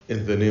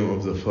In the name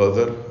of the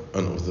Father,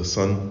 and of the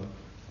Son,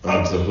 and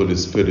of the Holy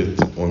Spirit,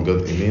 one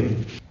God,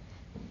 Amen.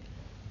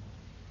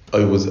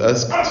 I was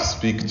asked to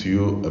speak to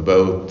you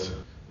about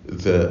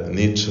the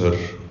nature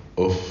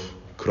of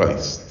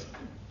Christ.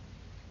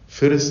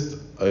 First,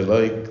 I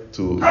like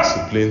to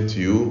explain to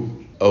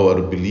you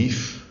our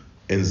belief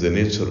in the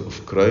nature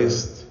of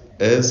Christ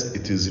as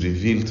it is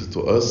revealed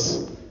to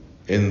us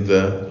in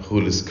the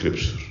Holy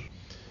Scripture.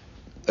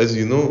 As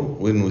you know,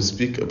 when we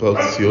speak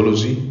about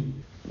theology,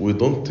 we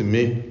don't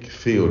make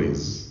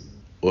theories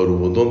or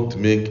we don't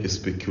make a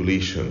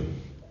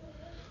speculation.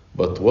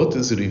 But what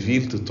is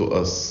revealed to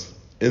us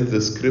in the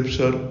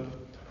Scripture,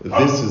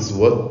 this is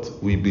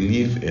what we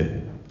believe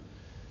in.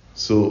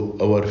 So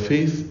our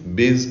faith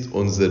based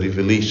on the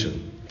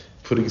revelation.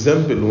 For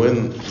example,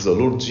 when the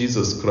Lord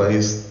Jesus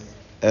Christ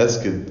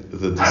asked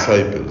the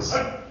disciples,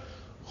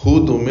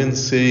 "Who do men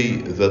say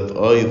that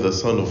I, the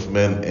Son of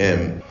Man,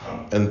 am?"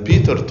 And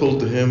Peter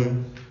told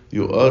him,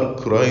 "You are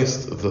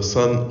Christ, the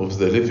Son of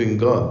the living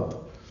God."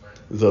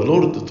 The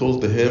Lord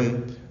told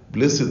him,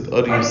 "Blessed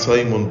are you,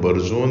 Simon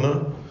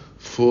Bar-Jonah,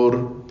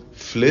 for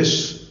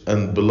flesh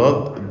and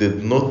blood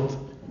did not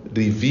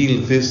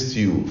reveal this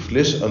to you."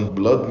 Flesh and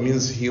blood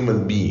means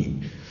human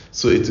being.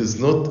 So it is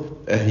not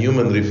a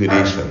human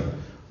revelation,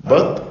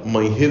 but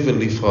my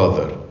heavenly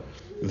Father.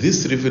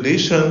 This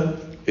revelation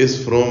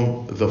is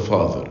from the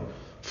Father,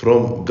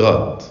 from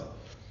God.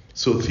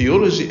 So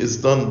theology is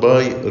done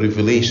by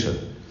revelation.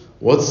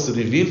 What's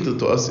revealed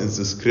to us in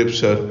the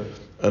Scripture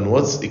and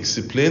what's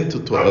explained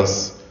to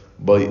us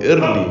by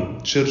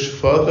early church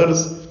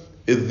fathers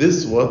is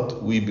this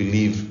what we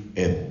believe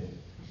in.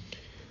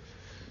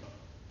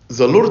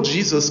 The Lord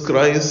Jesus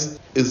Christ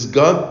is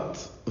God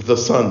the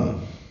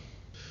Son,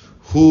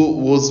 who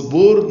was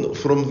born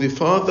from the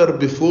Father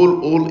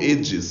before all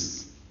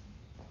ages.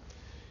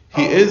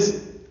 He is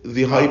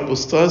the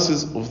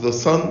hypostasis of the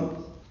Son,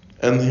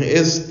 and He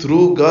is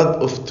true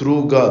God of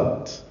true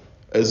God,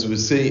 as we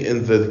say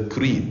in the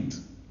Creed.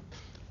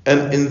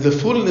 And in the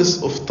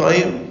fullness of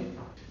time,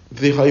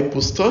 the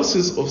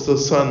hypostasis of the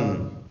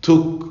Son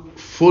took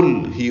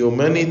full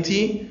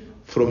humanity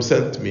from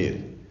Saint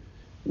Mary.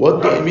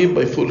 What do I mean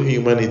by full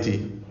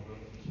humanity?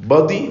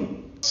 Body,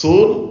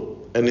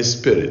 soul, and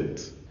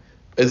spirit.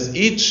 As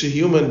each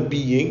human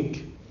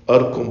being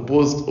are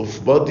composed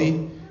of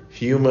body,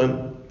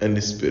 human,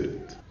 and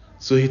spirit.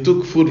 So He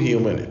took full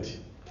humanity.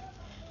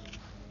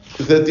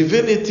 The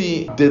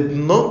divinity did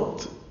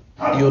not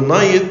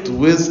unite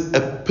with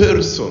a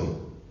person,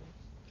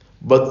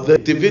 but the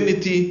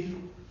divinity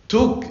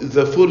took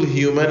the full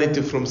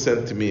humanity from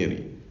Saint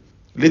Mary.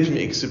 Let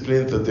me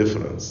explain the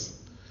difference.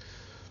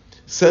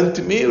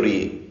 Saint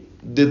Mary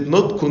did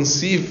not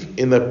conceive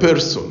in a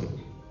person,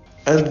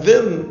 and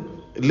then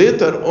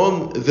later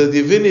on the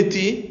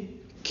divinity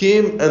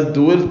came and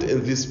dwelt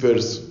in this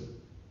person.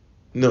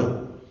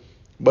 No.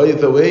 By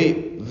the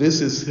way, this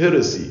is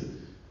heresy,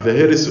 the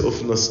heresy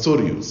of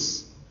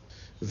Nestorius,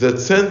 that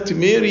Saint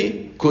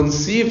Mary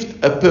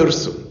conceived a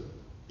person,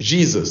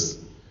 Jesus,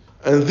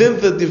 and then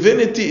the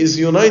divinity is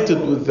united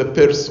with the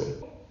person.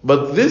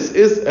 But this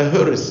is a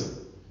heresy.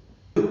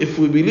 If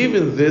we believe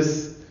in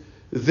this,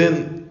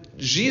 then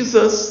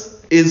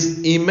Jesus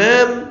is a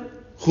man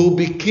who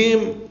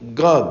became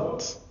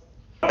God.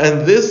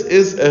 And this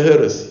is a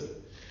heresy.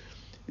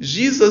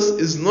 Jesus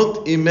is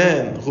not a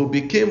man who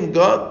became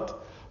God,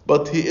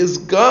 but He is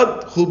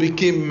God who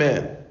became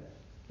man.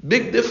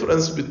 Big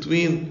difference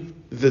between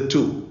the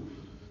two.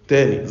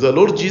 Then, the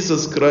Lord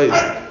Jesus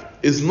Christ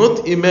is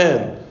not a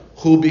man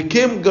who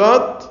became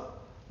God,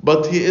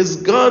 but He is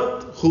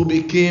God who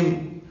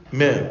became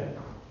man.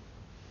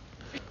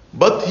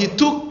 But He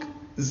took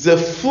the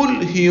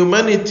full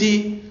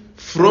humanity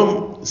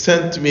from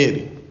Saint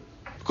Mary.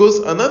 Because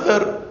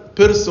another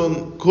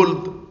person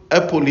called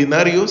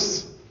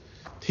Apollinarius,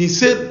 he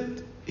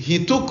said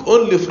he took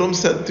only from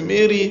Saint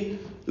Mary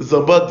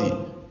the body,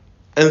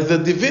 and the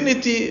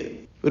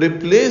divinity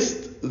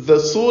replaced the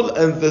soul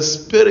and the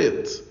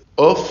spirit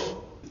of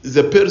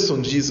the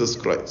person Jesus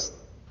Christ.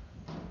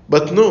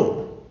 But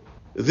no,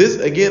 this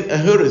again a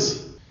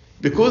heresy,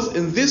 because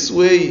in this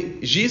way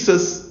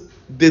Jesus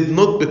did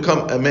not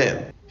become a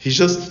man. He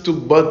just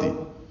took body.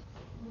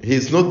 He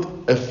is not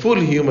a full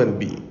human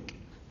being.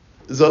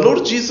 The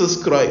Lord Jesus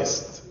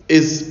Christ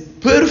is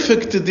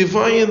perfect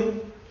divine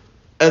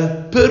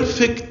and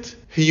perfect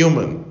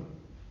human.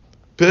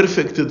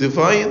 Perfect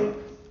divine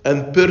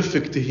and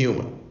perfect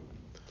human.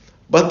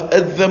 But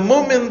at the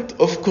moment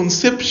of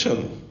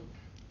conception,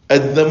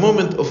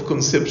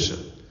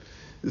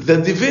 the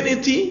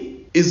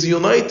divinity is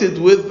united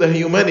with the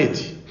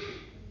humanity.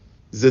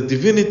 The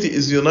divinity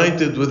is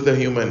united with the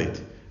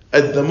humanity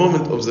at the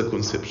moment of the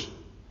conception.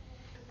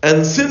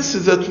 And since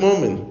that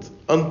moment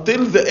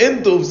until the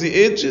end of the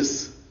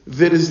ages,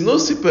 there is no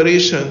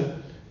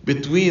separation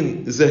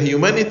between the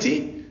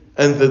humanity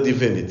and the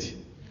divinity,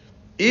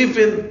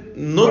 even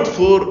not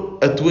for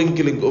a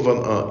twinkling of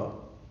an eye.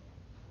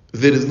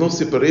 There is no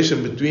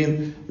separation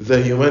between the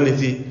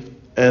humanity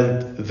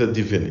and the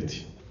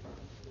divinity.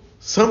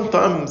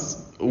 Sometimes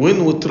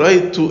when we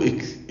try to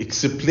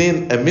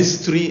explain a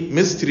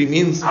mystery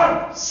means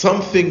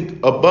something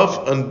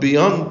above and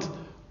beyond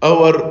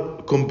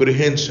our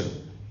comprehension.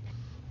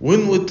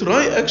 When we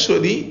try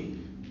actually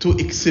to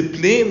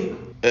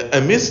explain a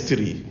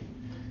mystery,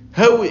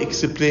 how we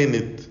explain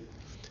it,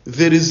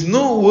 there is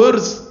no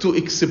words to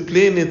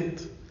explain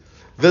it.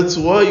 That's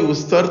why we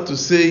start to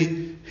say,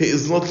 he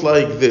is not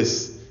like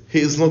this,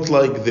 he is not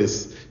like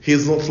this, he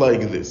is not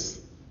like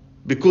this.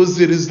 Because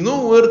there is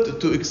no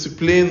word to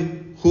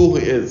explain who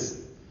he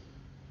is.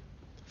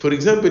 For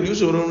example,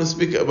 usually when we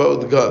speak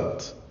about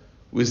God,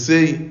 we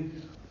say,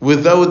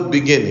 without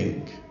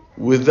beginning,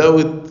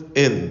 without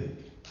end,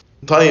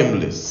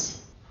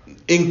 timeless,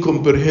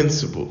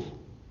 incomprehensible.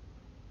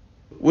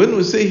 When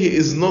we say he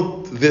is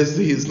not this,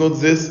 he is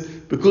not this,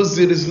 because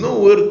there is no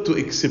word to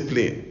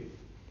explain.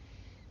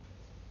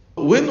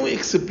 When we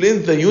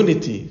explain the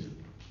unity,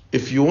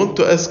 if you want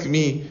to ask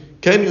me,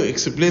 can you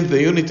explain the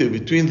unity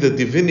between the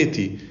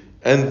divinity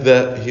and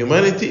the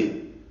humanity?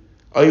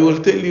 I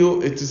will tell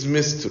you it is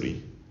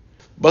mystery.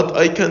 But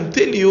I can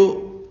tell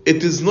you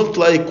it is not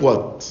like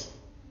what?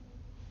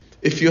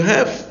 If you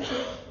have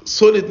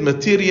solid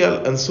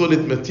material and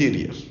solid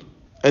material,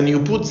 and you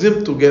put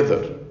them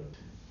together,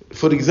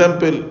 for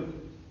example,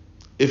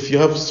 if you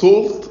have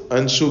salt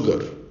and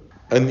sugar,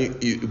 and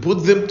you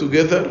put them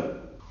together,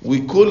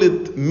 we call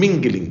it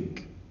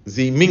mingling.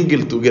 They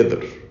mingle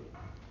together.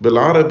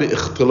 بالعربي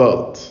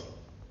اختلاط.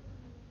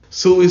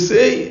 So we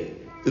say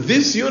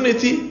this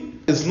unity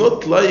is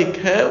not like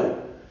how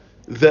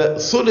the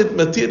solid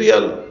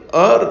material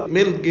are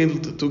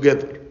mingled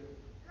together.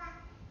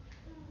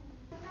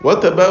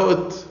 What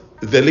about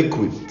the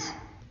liquid?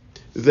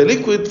 The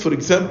liquid, for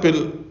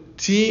example,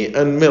 tea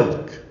and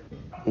milk.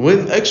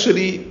 When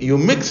actually you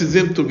mix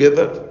them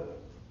together,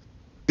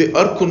 they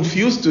are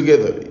confused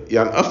together.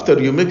 يعني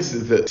after you mix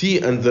the tea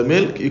and the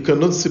milk, you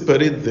cannot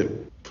separate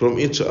them from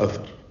each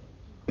other.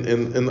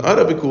 In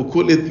Arabic we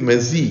call it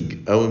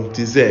mazig or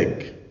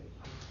imtizag.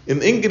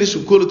 In English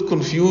we call it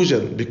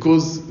confusion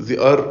because they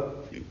are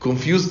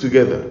confused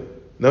together.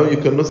 Now you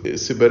cannot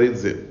separate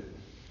them.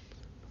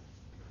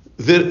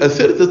 A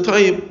third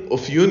type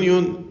of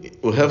union,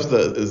 we have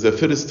the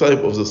first type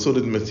of the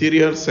solid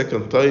material,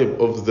 second type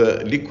of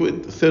the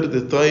liquid,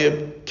 third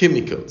type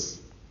chemicals.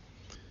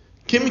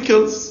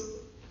 Chemicals,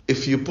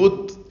 if you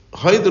put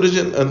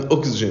hydrogen and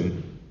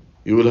oxygen,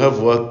 you will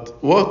have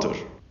what? Water,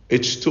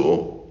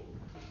 H2O.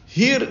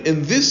 Here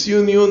in this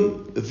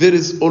union, there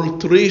is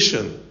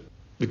alteration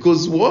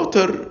because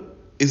water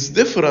is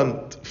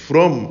different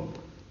from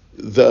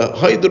the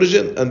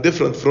hydrogen and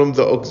different from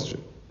the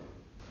oxygen.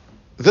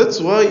 That's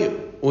why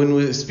when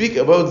we speak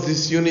about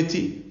this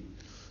unity,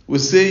 we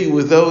say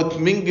without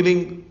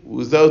mingling,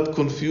 without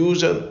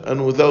confusion,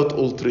 and without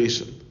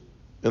alteration.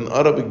 In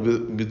Arabic,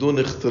 بدون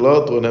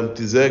اختلاط ولا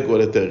امتزاج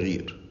ولا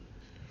تغيير.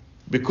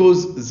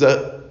 Because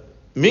the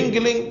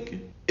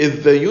mingling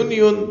is the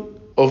union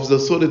of the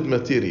solid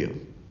material.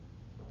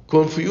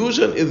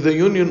 Confusion is the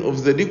union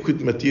of the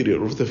liquid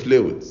material, of the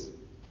fluids.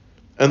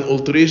 And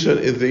alteration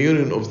is the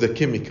union of the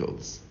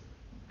chemicals.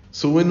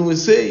 So when we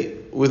say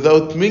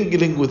without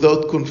mingling,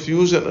 without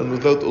confusion, and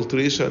without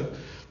alteration,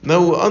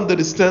 now we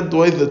understand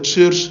why the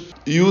church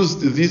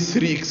used these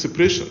three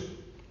expressions.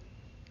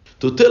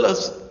 To tell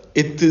us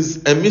it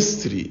is a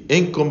mystery,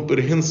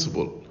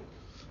 incomprehensible,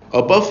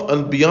 above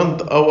and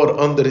beyond our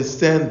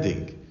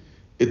understanding.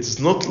 It's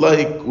not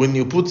like when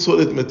you put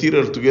solid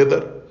material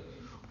together,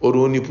 or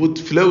when you put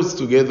fluids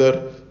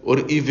together, or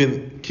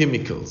even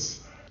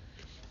chemicals.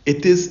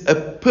 It is a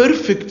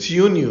perfect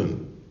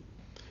union.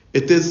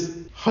 It is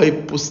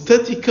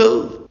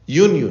hypostatical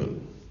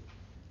union.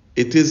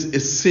 It is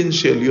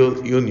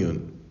essential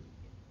union.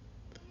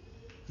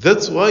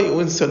 That's why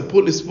when St.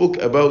 Paul spoke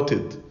about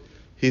it,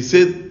 he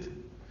said,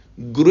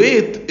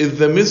 great is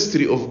the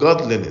mystery of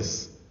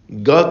godliness.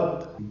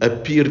 God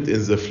appeared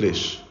in the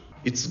flesh.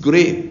 It's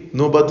great.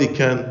 Nobody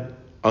can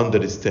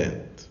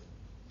understand.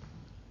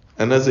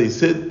 And as I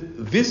said,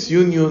 this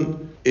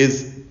union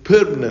is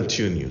permanent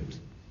union.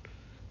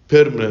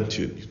 Permanent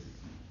union.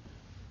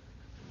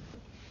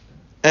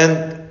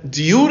 And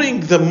during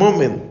the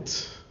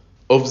moment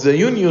of the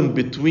union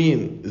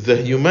between the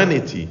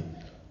humanity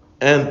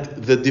and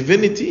the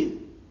divinity,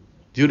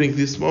 during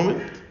this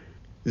moment,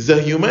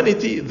 the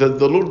humanity that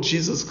the Lord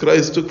Jesus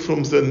Christ took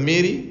from St.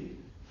 Mary,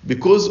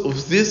 because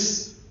of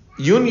this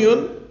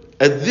union,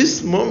 at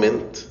this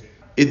moment,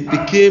 it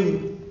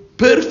became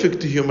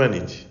perfect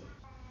humanity.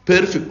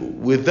 Perfect,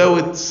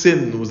 without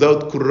sin,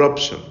 without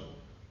corruption.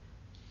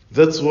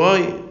 That's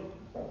why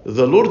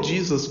the Lord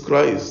Jesus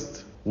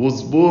Christ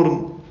was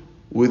born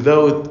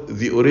without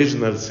the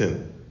original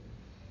sin.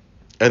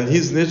 And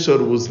his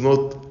nature was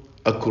not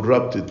a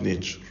corrupted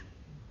nature.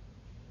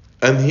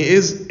 And he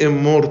is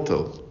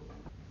immortal.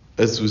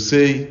 As we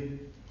say,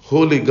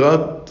 Holy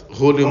God,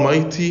 Holy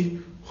Mighty,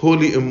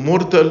 Holy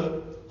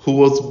Immortal, who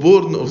was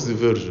born of the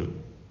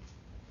Virgin.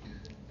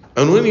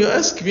 And when you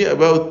ask me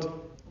about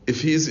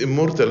if he is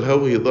immortal,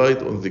 how he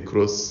died on the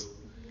cross,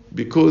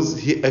 because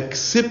he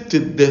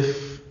accepted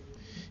death.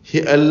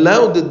 He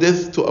allowed the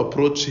death to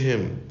approach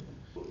him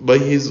by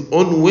his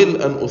own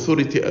will and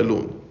authority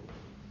alone.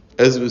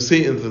 As we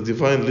say in the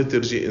Divine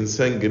Liturgy in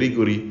St.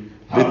 Gregory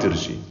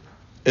liturgy,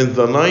 in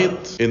the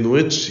night in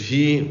which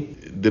he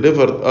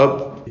delivered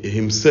up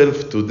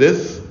himself to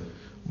death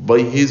by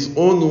his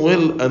own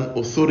will and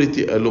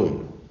authority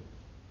alone.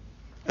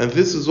 And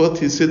this is what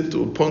he said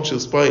to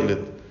Pontius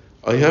Pilate: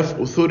 I have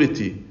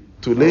authority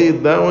to lay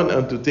it down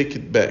and to take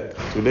it back,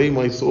 to lay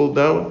my soul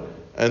down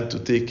and to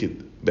take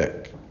it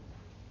back.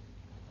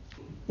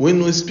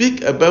 When we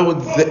speak about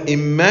the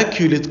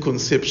Immaculate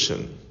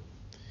Conception,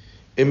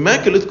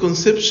 Immaculate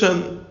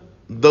Conception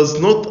does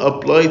not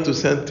apply to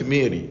Saint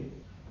Mary.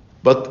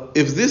 But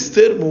if this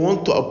term we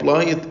want to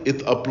apply it,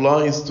 it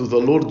applies to the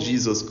Lord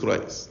Jesus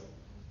Christ.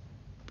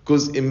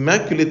 Because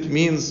immaculate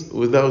means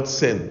without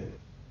sin.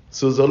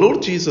 So the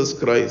Lord Jesus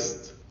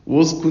Christ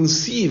was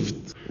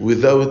conceived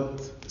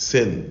without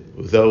sin,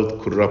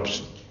 without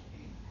corruption.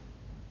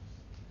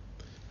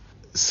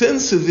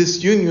 Since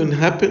this union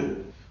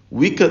happened,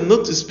 we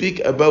cannot speak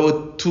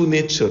about two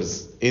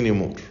natures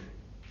anymore.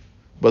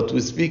 But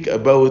we speak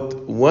about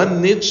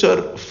one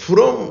nature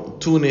from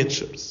two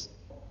natures.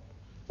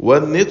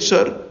 One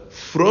nature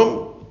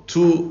from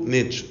two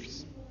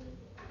natures.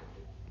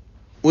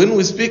 When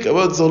we speak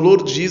about the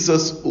Lord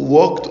Jesus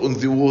walked on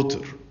the water,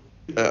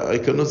 I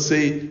cannot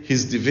say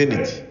his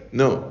divinity.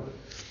 No.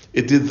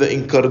 It is the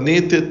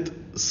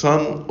incarnated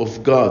Son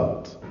of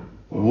God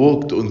who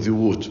walked on the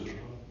water.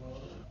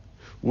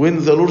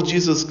 When the Lord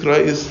Jesus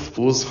Christ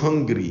was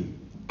hungry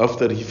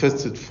after he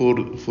fasted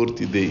for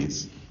 40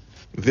 days,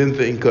 then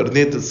the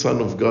incarnated Son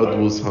of God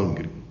was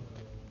hungry.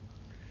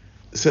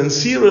 St.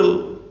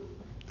 Cyril,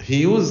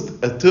 he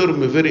used a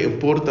term very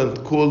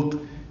important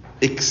called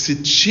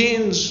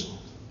exchange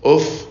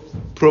of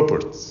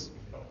properties.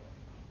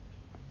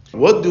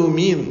 What do you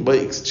mean by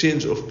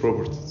exchange of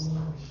properties?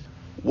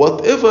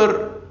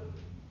 Whatever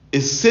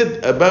is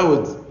said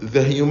about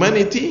the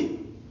humanity,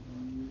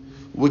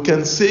 we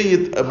can say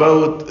it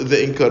about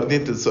the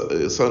incarnated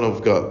Son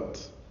of God.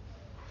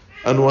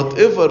 And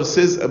whatever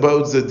says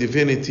about the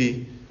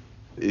divinity,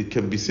 it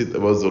can be said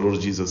about the Lord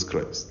Jesus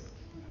Christ.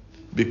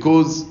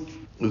 Because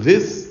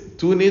these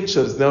two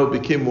natures now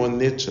became one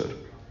nature.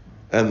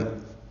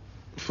 And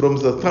from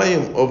the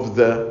time of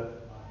the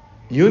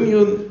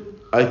union,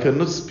 I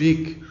cannot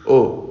speak,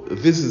 oh,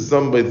 this is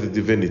done by the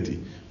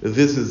divinity,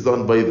 this is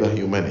done by the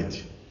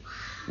humanity.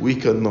 We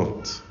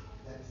cannot.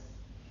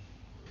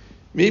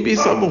 Maybe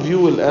some of you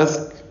will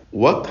ask,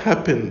 what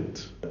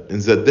happened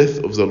in the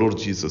death of the Lord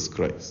Jesus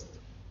Christ?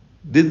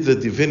 Did the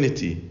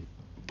divinity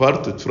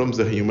parted from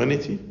the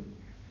humanity?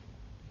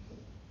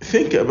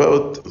 Think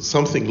about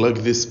something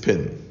like this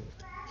pen.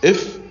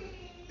 If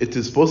it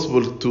is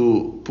possible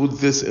to put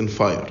this in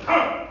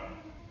fire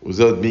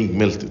without being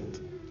melted,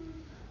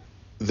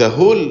 the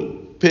whole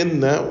pen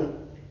now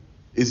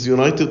is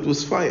united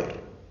with fire,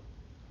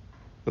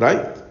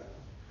 right?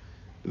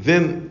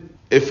 Then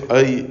if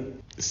I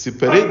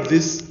separate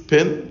this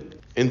pen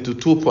into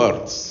two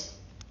parts,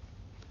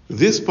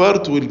 this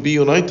part will be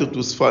united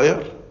with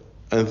fire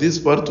and this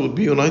part will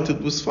be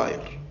united with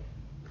fire.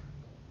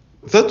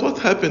 That's what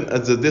happened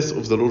at the death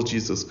of the Lord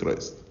Jesus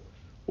Christ.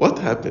 What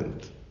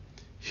happened?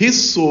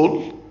 His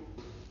soul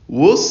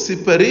was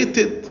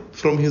separated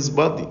from his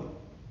body,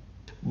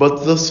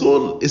 but the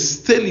soul is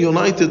still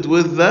united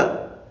with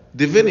the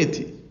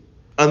divinity,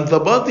 and the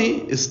body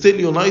is still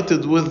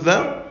united with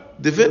the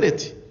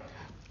divinity.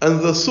 And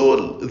the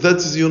soul that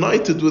is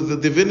united with the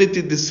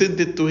divinity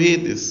descended to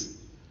Hades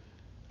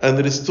and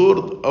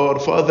restored our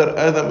father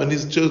Adam and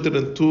his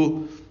children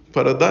to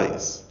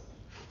paradise.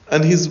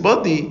 And his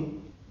body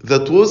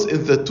that was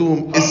in the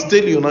tomb is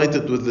still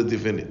united with the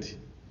divinity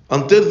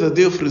until the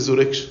day of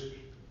resurrection.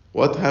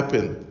 What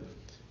happened?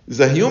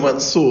 The human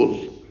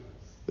soul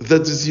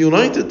that is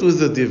united with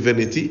the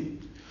divinity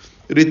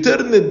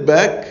returned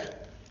back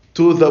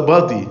to the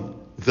body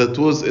that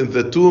was in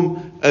the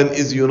tomb and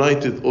is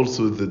united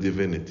also with the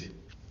divinity.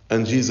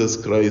 And Jesus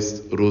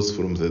Christ rose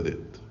from the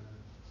dead.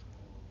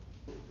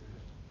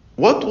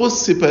 What was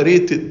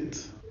separated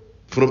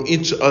from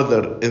each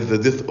other in the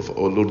death of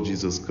our Lord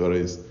Jesus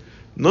Christ?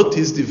 Not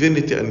his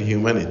divinity and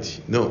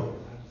humanity, no.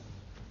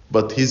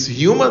 But his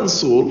human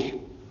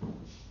soul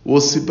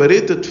was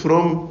separated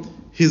from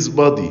his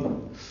body.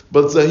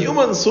 But the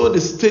human soul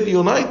is still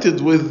united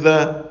with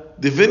the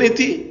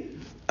divinity,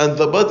 and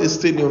the body is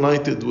still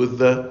united with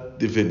the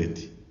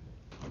divinity.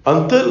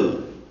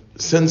 Until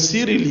St.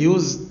 Cyril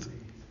used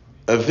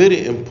a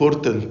very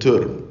important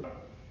term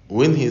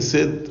when he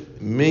said,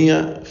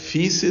 Mea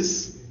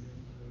physis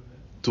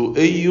to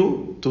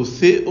eiu to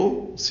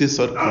theo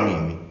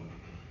sisarkumini.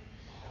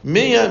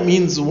 Mea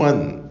means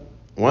one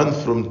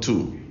from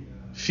two.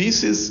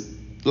 Physis,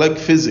 like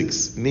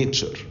physics,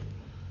 nature.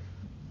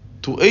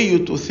 To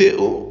eiu to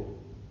theo,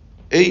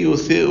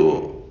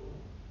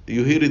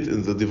 you hear it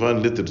in the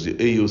Divine Liturgy,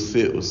 eiu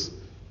theos,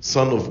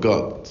 Son of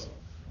God.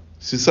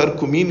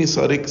 Sisarkumini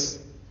sarix,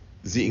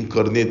 the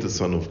incarnated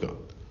Son of God.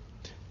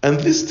 And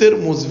this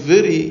term was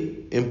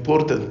very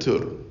important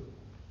term.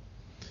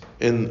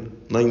 In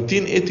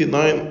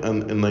 1989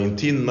 and in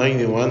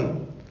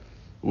 1991,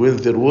 when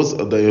there was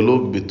a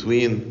dialogue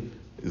between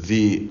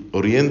the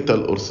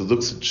Oriental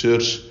Orthodox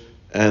Church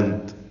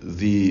and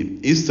the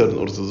Eastern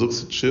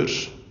Orthodox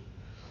Church,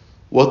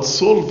 what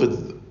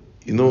solved,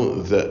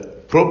 the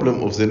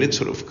problem of the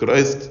nature of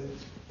Christ,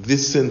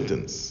 this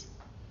sentence,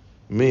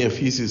 Mea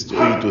physis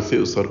to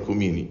theos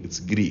archomeni, it's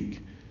Greek.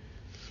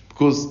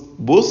 Because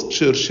both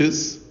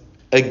churches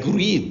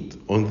agreed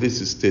on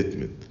this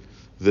statement,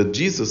 that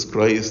Jesus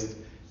Christ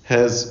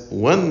has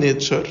one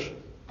nature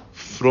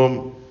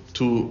from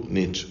two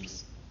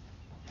natures.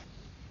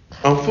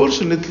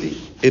 Unfortunately,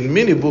 in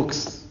many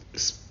books,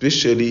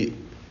 especially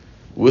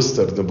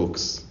Western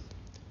books,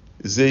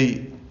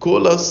 they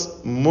call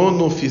us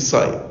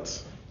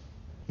monophysite.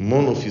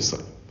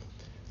 Monophysite.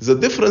 The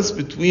difference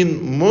between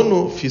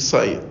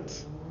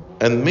monophysite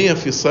and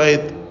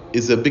meaphysite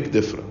is a big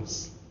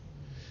difference.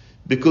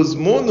 Because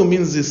mono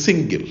means a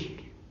single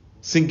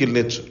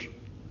nature.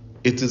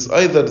 It is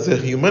either the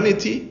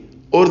humanity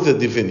or the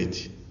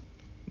divinity.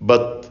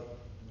 But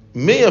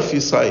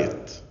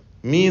meaphysite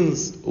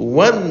means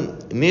one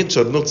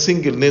nature, not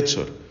single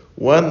nature,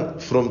 one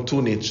from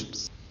two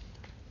natures.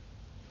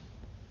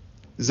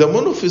 The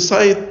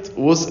monophysite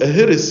was a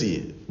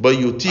heresy by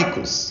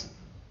Eutychus,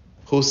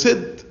 who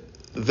said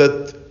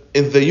that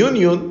in the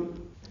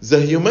union, the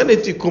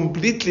humanity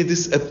completely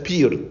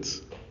disappeared,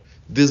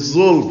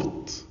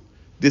 dissolved,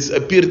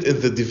 disappeared in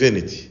the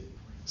divinity.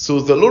 So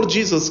the Lord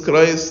Jesus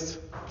Christ,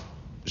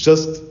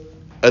 just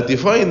a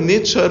divine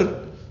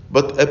nature,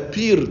 but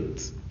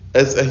appeared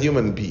as a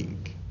human being.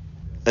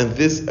 And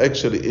this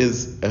actually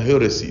is a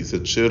heresy the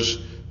church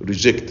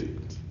rejected.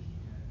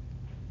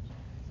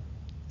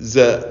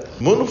 The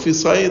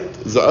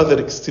monophysite, the other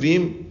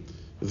extreme,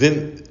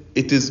 then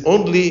it is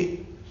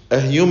only a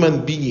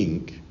human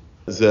being,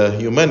 the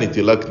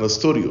humanity like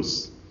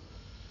Nestorius.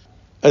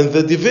 And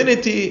the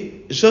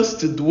divinity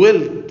just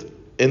dwelt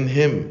in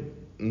him,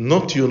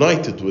 not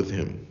united with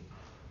him.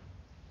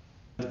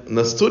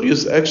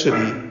 Nestorius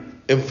actually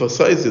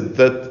emphasized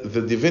that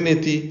the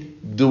divinity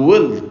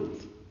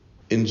dwelt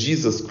in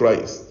Jesus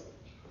Christ,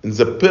 in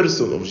the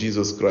person of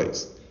Jesus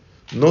Christ,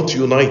 not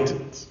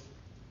united.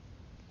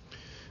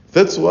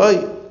 That's why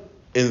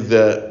in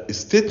the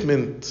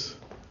statement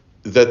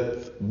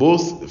that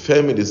both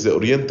families, the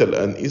Oriental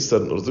and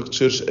Eastern Orthodox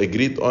Church,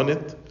 agreed on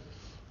it,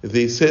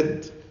 they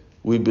said,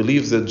 we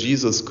believe that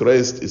Jesus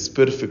Christ is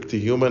perfectly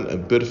human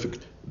and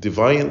perfect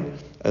divine,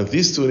 and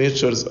these two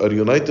natures are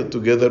united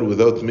together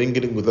without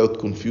mingling, without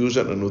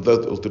confusion, and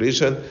without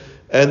alteration,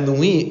 and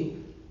we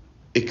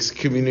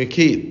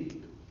excommunicate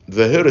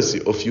the heresy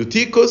of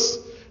Eutychus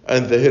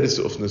and the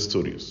heresy of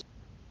Nestorius.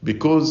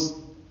 Because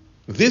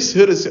this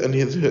heresy and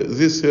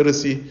this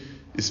heresy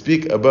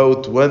speak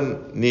about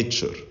one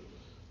nature.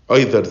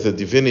 Either the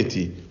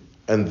divinity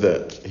and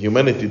the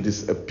humanity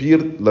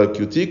disappeared like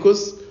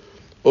Eutychus,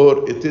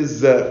 or it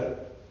is the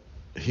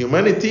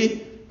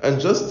humanity and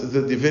just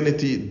the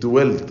divinity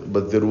dwelt,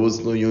 but there was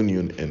no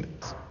union in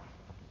it.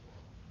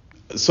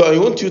 So I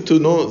want you to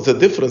know the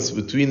difference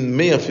between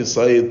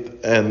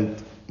meaphysite and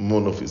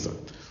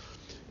monophysite.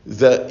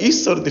 The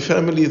Eastern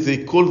family,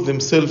 they call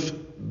themselves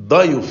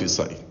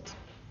diophysite.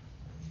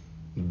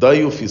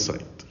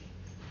 Diophysite.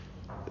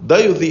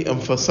 Dio, they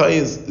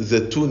emphasize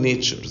the two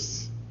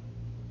natures.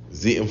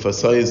 They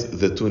emphasize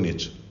the two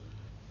natures.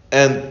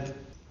 And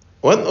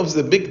one of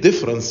the big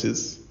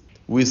differences,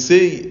 we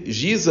say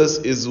Jesus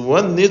is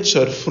one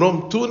nature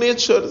from two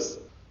natures,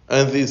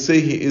 and they say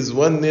he is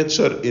one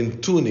nature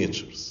in two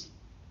natures.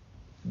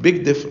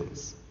 Big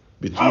difference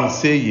between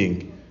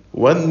saying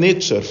one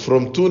nature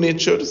from two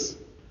natures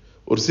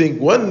or saying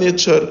one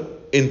nature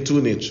in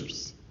two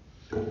natures.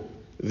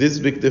 This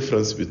big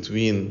difference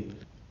between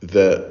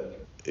the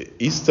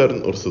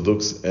Eastern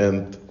Orthodox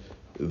and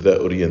the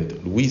Oriental.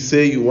 We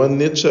say one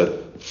nature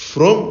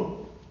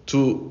from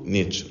two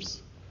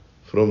natures.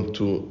 From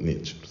two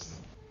natures.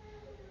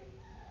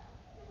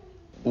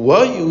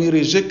 Why we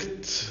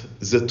reject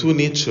the two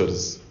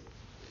natures?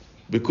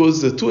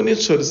 Because the two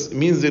natures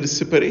means there is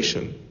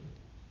separation.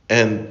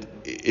 And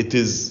it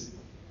is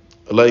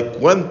like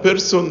one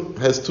person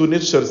has two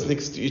natures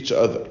next to each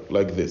other,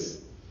 like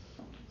this.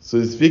 So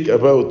we speak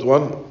about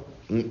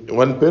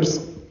one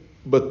person,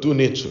 but two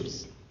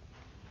natures.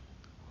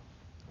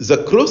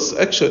 The cross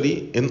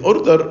actually, in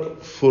order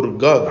for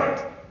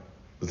God,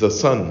 the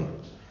Son,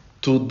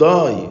 to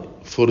die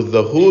for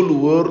the whole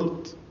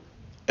world,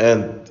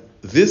 and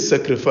this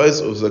sacrifice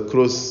of the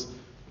cross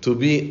to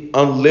be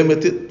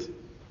unlimited,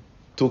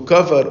 to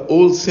cover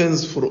all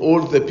sins for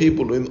all the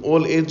people in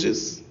all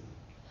ages,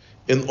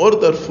 in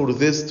order for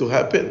this to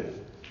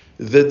happen,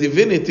 the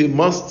divinity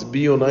must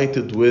be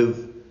united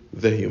with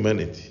the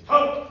humanity.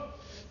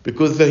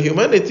 Because the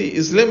humanity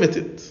is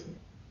limited,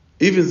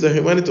 even the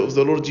humanity of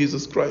the Lord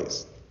Jesus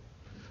Christ.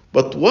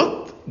 But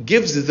what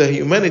gives the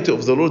humanity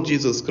of the Lord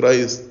Jesus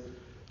Christ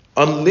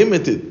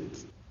unlimited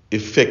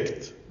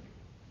effect?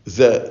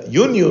 The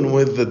union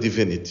with the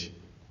divinity.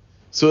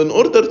 So in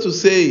order to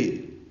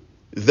say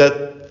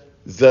that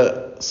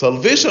the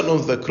salvation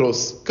on the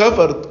cross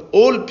covered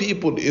all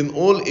people in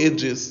all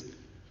ages,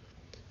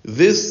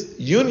 this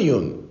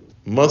union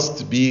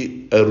must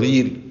be a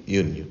real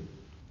union.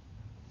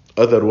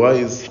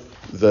 Otherwise,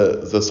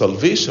 the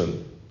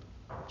salvation,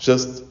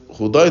 just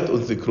who died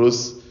on the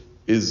cross,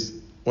 is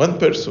one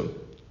person,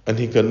 and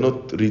he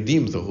cannot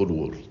redeem the whole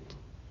world.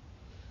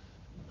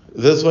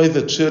 That's why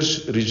the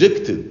church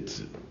rejected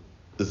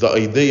the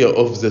idea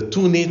of the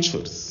two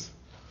natures.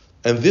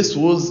 And this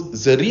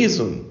was the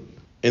reason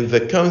in the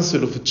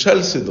Council of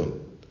Chalcedon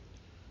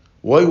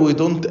why we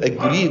don't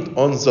agree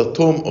on the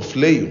Tome of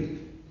Leo.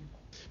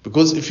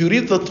 Because if you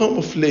read the Tome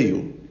of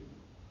Leo,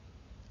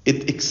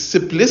 it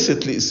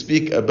explicitly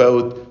speaks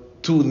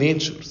about two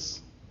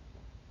natures.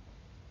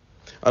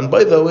 And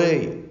by the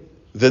way,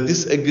 the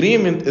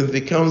disagreement in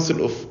the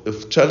Council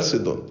of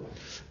Chalcedon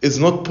is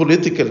not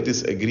political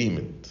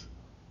disagreement.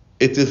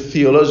 It is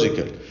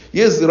theological.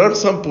 Yes, there are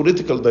some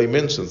political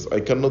dimensions.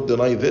 I cannot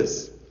deny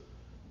this.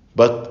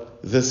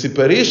 But the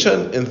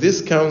separation in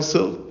this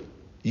council,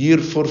 year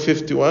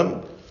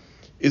 451,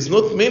 is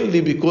not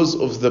mainly because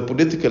of the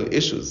political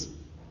issues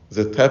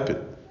that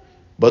happened,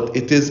 but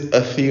it is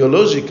a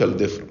theological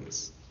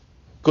difference.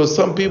 Because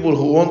some people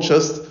who want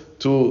just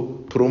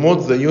to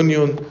promote the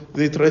union,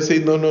 they try to say,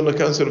 no,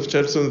 Council of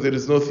Chalcedon, there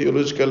is no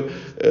theological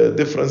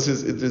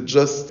differences, it is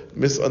just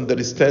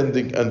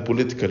misunderstanding and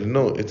political.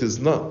 No, it is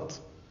not.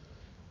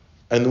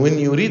 And when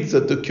you read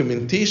the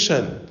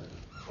documentation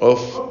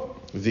of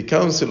the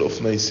Council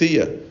of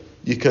Nicaea,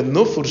 you can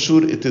know for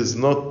sure it is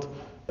not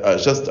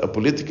just a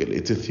political,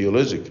 it is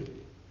theological.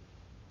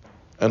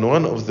 And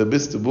one of the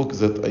best books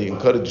that I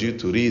encourage you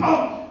to read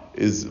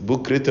is a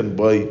book written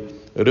by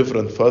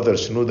Reverend Father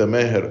Shenouda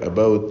Maher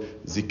about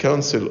the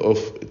Council of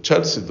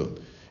Chalcedon,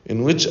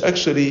 in which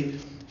actually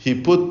he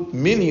put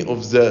many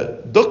of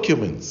the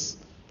documents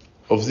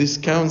of this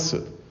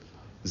council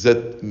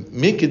that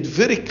make it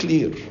very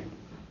clear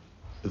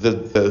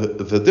that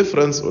the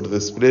difference or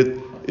the split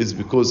is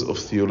because of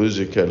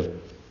theological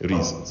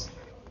reasons.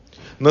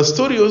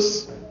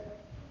 Nestorius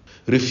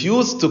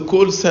refused to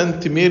call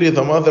Saint Mary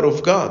the Mother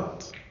of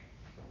God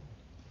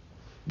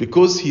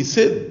because he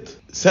said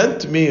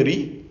Saint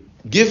Mary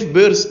gave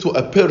birth to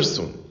a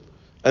person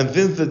and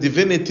then the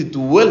divinity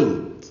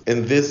dwelled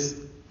in this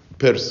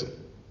person.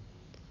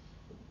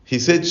 He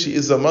said she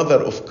is a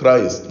mother of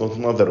Christ, not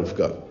mother of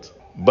God.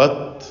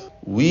 But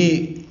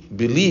we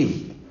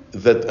believe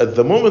that at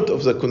the moment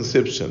of the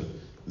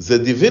conception, the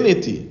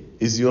divinity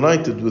is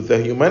united with the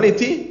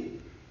humanity,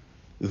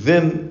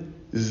 then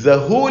the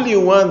Holy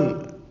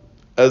One,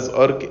 as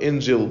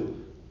Archangel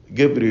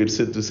Gabriel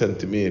said to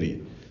Saint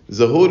Mary,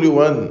 the Holy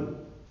One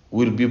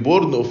will be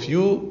born of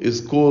you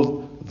is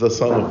called the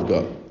Son of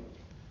God.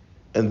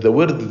 And the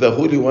word the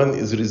Holy One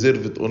is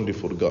reserved only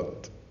for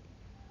God.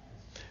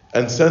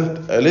 And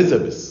Saint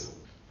Elizabeth,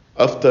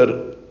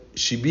 after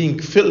she being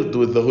filled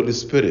with the Holy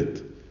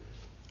Spirit,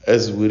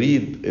 as we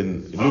read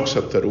in Luke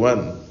chapter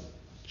 1,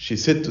 she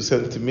said to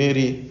Saint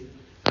Mary,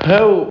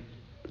 how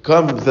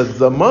come that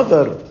the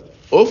mother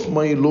of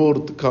my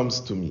Lord comes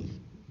to me?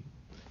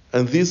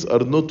 And these are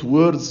not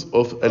words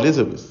of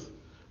Elizabeth,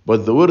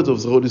 but the word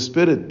of the Holy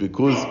Spirit,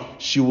 because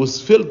she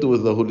was filled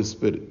with the Holy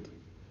Spirit.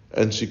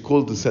 And she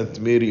called Saint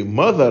Mary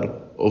Mother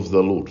of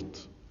the Lord,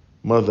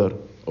 Mother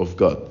of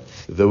God,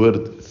 the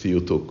word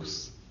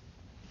Theotokos.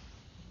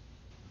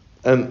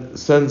 And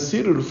Saint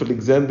Cyril of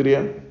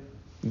Alexandria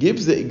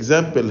gives the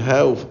example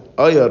how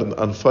iron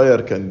and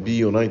fire can be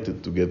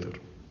united together.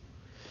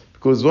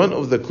 Because one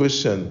of the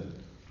questions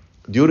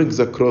during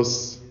the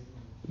cross,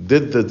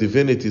 did the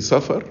divinity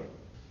suffer?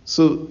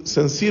 So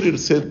Saint Cyril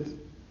said,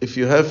 if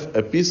you have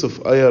a piece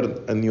of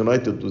iron and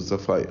united with the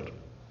fire,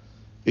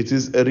 it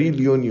is a real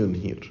union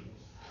here.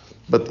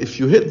 But if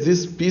you hit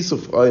this piece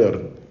of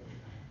iron,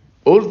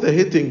 all the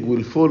hitting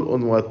will fall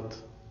on what?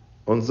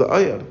 On the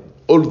iron,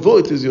 although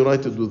it is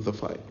united with the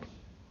fire.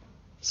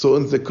 So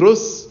on the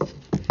cross,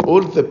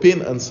 all the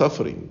pain and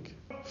suffering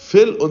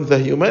fell on the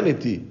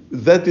humanity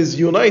that is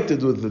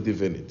united with the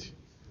divinity.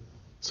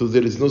 So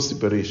there is no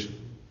separation.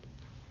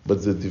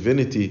 But the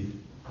divinity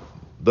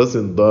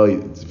doesn't die,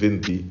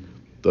 divinity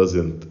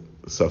doesn't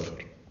suffer.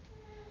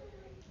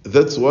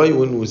 That's why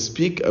when we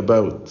speak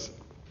about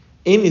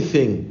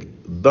anything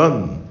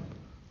done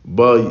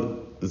by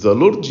the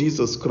Lord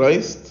Jesus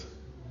Christ,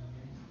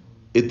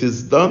 it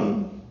is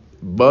done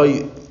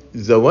by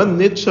the one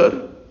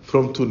nature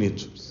from two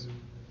natures.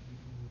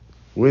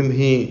 When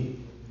he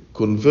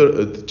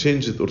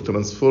changed or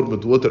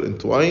transformed water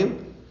into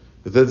wine,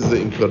 that's the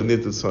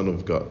incarnated Son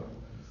of God.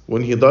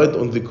 When he died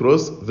on the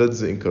cross,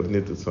 that's the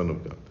incarnated Son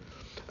of God.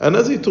 And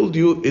as I told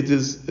you, it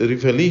is a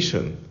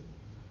revelation.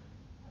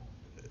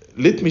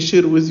 Let me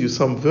share with you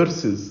some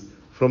verses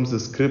from the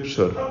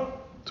scripture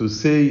to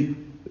say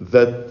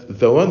that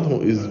the one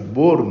who is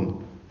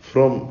born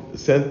from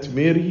Saint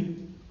Mary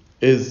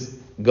is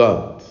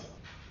God.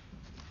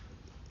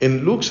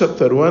 In Luke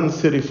chapter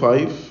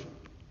 1:35,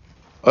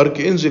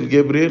 Archangel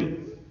Gabriel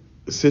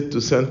said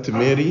to Saint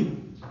Mary,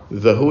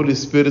 The Holy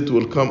Spirit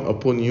will come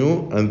upon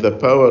you, and the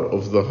power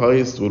of the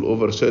highest will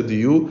overshadow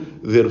you.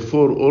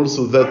 Therefore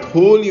also that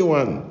Holy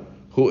One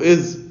who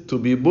is to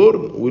be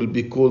born will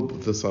be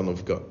called the Son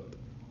of God.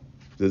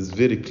 That's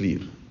very clear.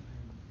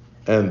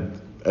 And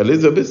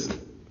Elizabeth,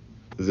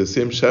 the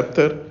same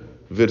chapter,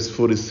 verse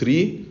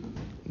 43,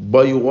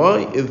 by why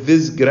is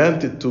this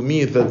granted to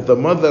me that the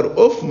mother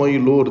of my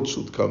Lord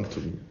should come to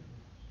me?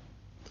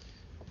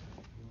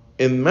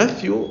 In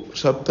Matthew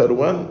chapter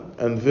 1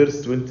 and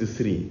verse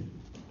 23,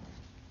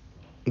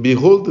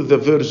 behold, the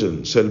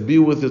virgin shall be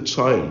with a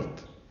child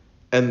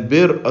and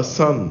bear a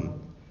son,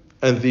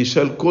 and they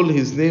shall call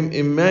his name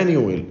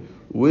Emmanuel,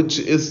 which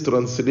is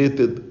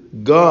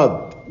translated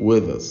God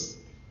with us.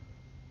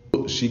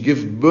 She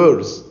gave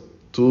birth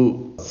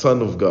to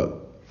Son of God,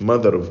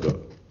 Mother of God.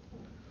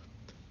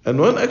 And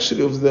one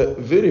actually of the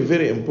very,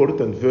 very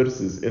important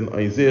verses in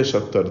Isaiah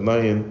chapter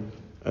 9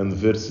 and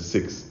verse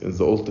 6 in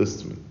the Old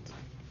Testament.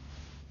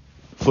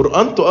 For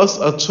unto us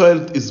a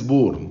child is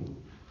born,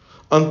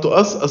 unto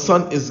us a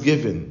son is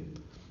given,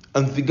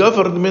 and the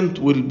government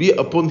will be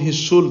upon his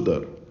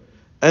shoulder,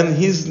 and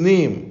his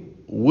name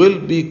will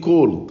be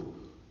called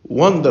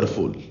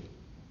Wonderful,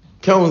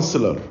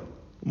 Counselor,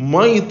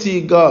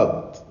 Mighty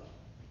God.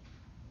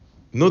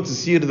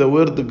 Notice here the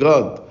word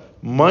God,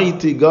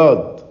 Mighty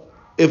God,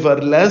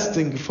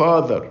 Everlasting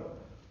Father,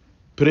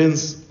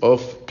 Prince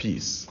of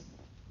Peace.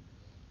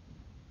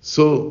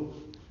 So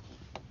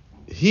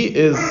he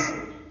is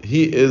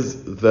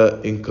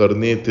the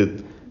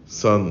incarnated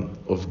Son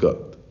of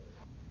God.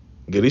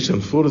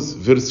 Galatians 4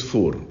 verse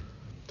 4.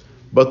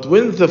 But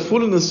when the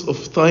fullness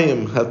of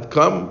time had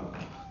come,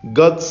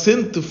 God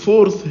sent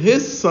forth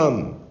his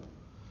Son,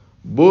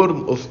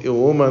 born of a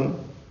woman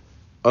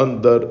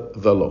under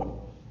the law.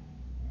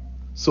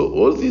 So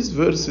all these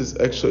verses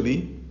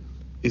actually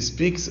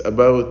speaks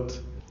about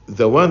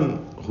the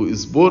one who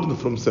is born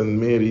from St.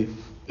 Mary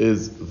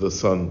is the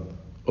Son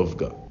of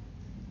God.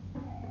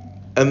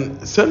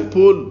 And St.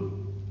 Paul,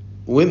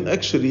 when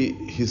actually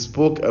he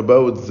spoke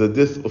about the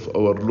death of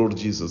our Lord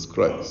Jesus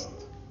Christ,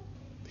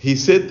 he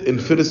said in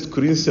 1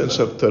 Corinthians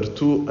chapter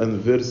 2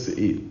 and verse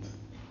 8,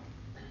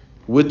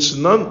 which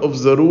none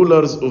of the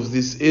rulers of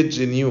this age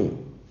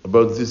knew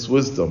about this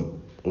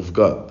wisdom of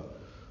God.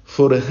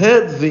 For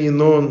had they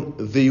known,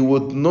 they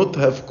would not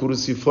have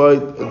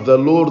crucified the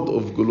Lord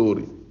of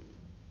glory.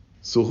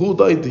 So who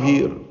died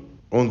here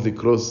on the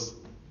cross?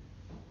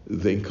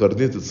 The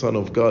incarnated Son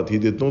of God. He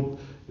did not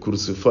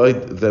crucify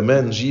the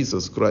man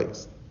Jesus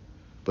Christ,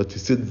 but he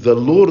said the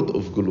Lord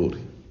of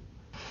glory.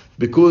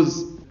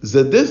 Because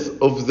the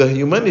death of the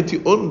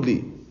humanity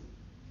only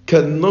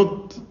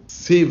cannot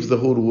save the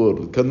whole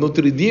world, cannot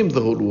redeem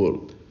the whole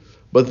world.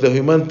 But the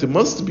humanity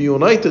must be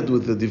united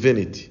with the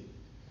divinity.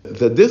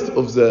 The death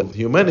of the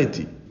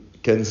humanity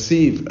can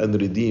save and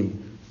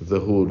redeem the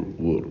whole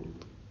world.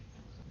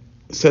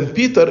 St.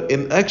 Peter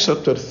in Acts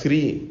chapter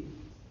 3,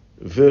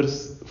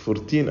 verse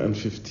 14 and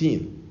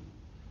 15.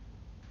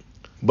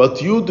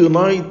 But you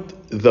denied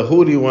the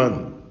Holy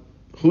One.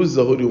 Who is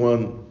the Holy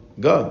One?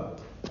 God.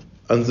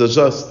 And the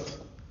just.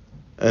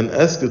 And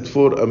asked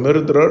for a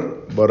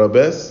murderer,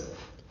 Barabbas,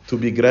 to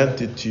be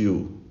granted to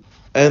you.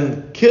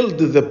 And killed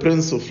the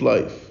Prince of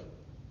Life.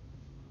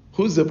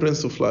 Who is the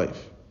Prince of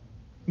Life?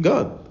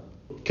 God.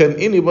 Can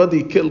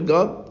anybody kill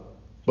God?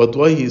 But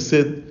why he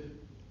said,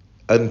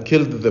 and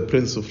killed the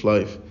Prince of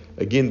Life?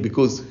 Again,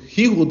 because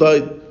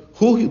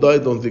who he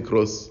died on the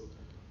cross,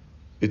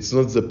 it's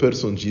not the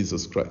person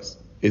Jesus Christ.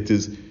 It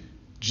is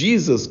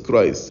Jesus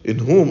Christ, in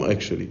whom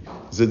actually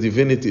the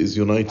divinity is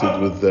united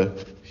with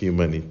the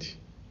humanity.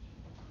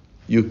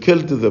 You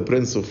killed the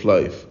Prince of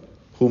Life,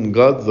 whom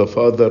God the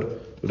Father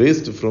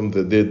raised from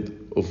the dead,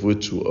 of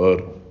which you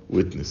are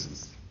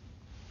witnesses.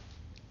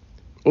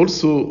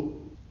 Also,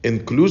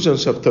 in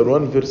Colossians chapter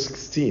 1, verse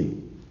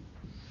 16,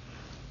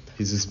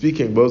 he's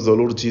speaking about the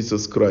Lord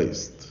Jesus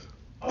Christ.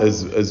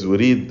 As we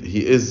read,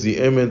 he is the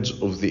image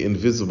of the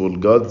invisible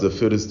God, the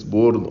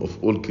firstborn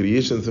of all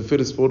creation. The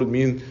firstborn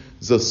means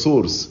the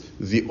source,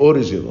 the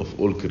origin of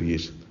all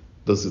creation.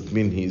 Does it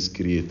mean he is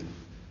created?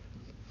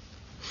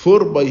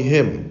 For by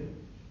him,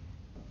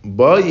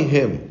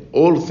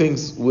 all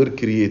things were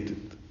created.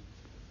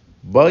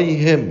 By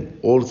him,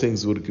 all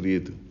things were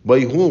created. By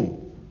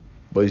whom?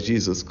 By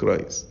Jesus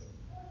Christ.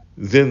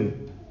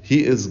 Then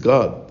he is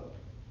God,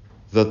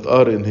 that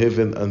are in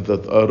heaven and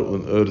that are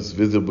on earth,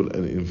 visible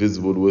and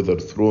invisible, whether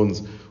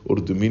thrones or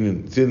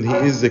dominion. Then he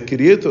is the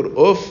creator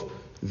of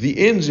the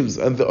angels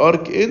and the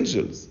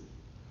archangels.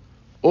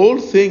 All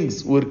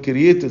things were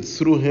created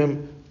through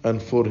him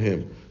and for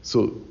him.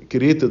 So,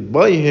 created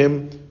by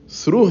him,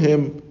 through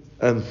him,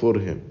 and for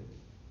him.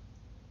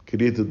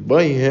 Created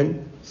by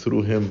him,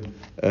 through him,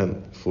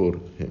 and for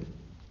him.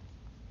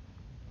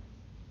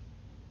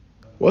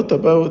 What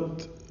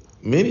about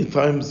many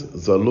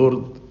times the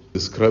Lord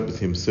described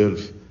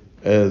himself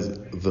as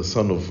the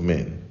Son of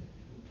Man?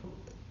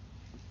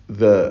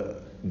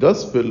 The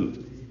Gospel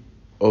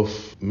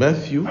of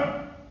Matthew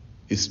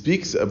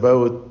speaks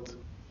about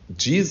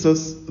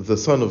Jesus, the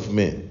Son of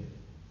Man,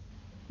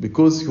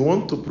 because he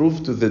wants to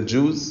prove to the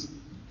Jews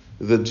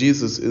that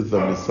Jesus is the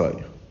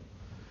Messiah.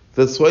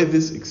 That's why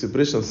this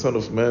expression, Son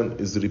of Man,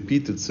 is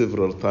repeated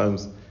several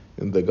times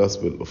in the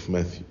Gospel of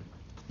Matthew.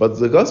 But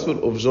the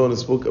Gospel of John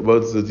spoke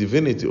about the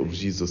divinity of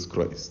Jesus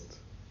Christ.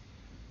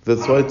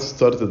 That's why it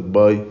started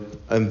by,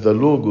 and the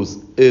Logos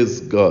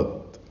is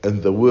God,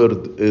 and the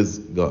Word is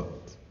God.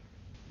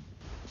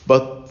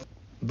 But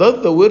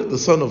does the word the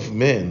Son of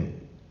Man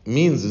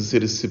means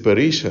there is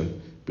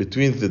separation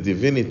between the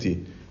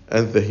divinity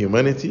and the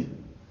humanity?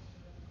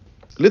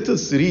 Let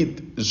us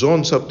read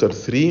John chapter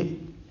 3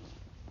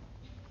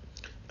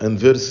 and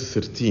verse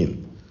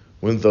 13,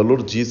 when the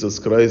Lord Jesus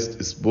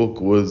Christ spoke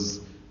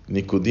with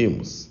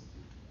Nicodemus.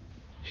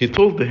 He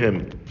told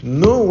him,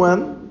 "No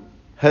one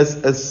has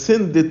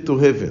ascended to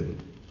heaven,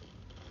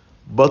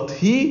 but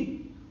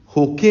he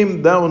who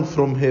came down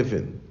from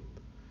heaven,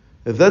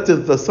 that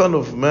is the Son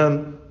of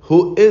Man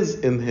who is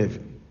in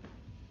heaven."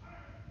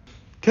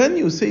 Can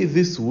you say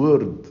this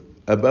word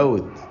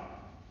about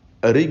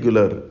a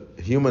regular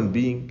human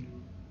being?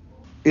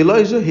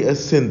 Elijah, he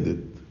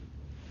ascended.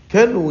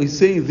 Can we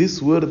say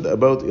this word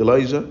about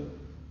Elijah?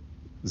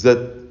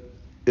 That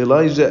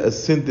Elijah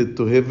ascended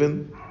to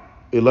heaven,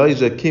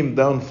 Elijah came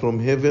down from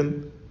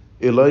heaven,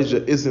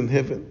 Elijah is in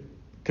heaven?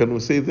 Can we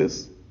say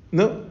this?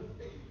 No.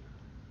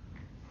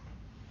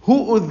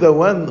 Who is the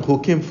one who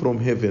came from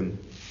heaven?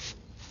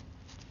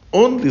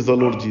 Only the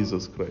Lord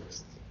Jesus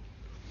Christ.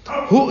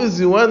 Who is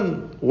the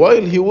one,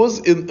 while he was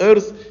in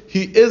earth,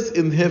 he is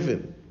in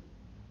heaven?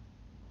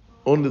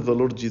 Only the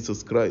Lord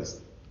Jesus Christ,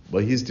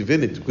 by his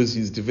divinity, because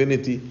his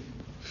divinity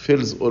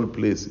fills all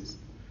places.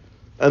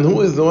 And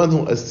who is the one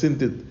who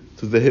ascended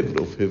to the heaven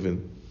of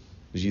heaven?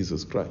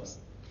 Jesus Christ.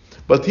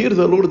 But here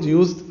the Lord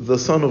used the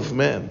Son of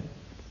Man.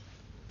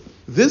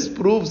 This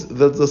proves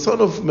that the Son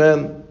of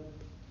Man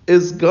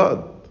is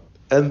God.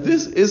 And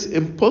this is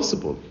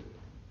impossible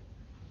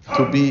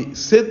to be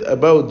said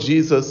about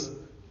Jesus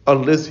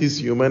unless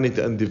his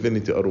humanity and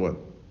divinity are one.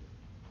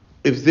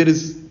 If there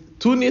is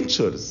two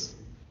natures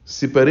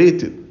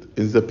separated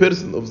in the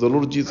person of the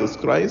Lord Jesus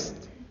Christ,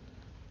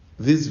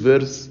 this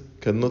verse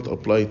cannot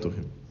apply to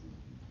him.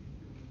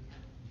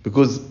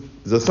 Because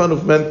the Son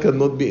of Man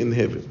cannot be in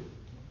heaven.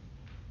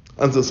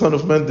 And the Son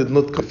of Man did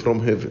not come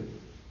from heaven.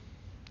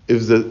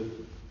 If the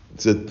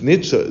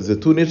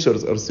two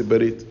natures are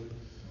separated.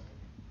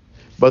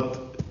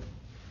 But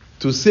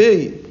to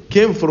say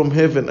came from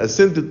heaven,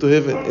 ascended to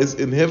heaven, is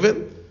in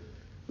heaven,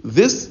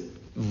 this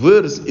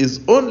verse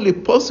is only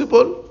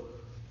possible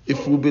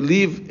if we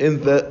believe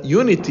in the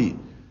unity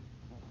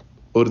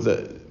or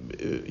the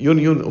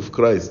union of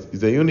Christ,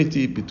 the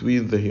unity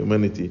between the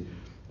humanity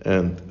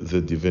and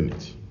the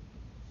divinity.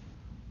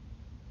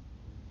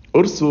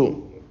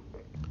 Also,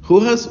 who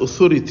has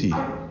authority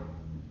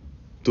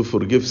to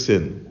forgive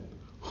sin?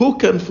 Who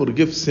can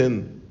forgive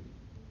sin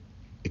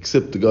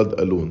except God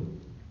alone?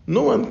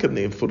 No one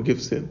can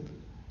forgive sin.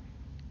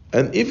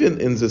 And even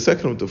in the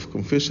sacrament of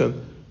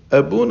confession,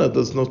 Abuna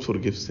does not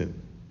forgive sin.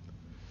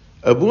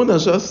 Abuna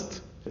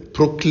just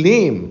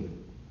proclaim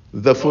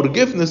the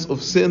forgiveness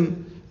of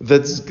sin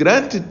that's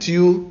granted to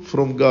you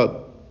from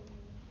God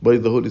by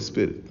the Holy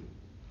Spirit.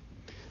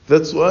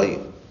 That's why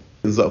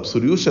in the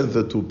absolution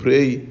that we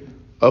pray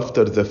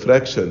after the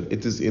fraction,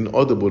 it is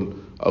inaudible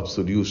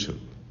absolution.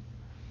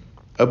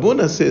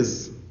 Abuna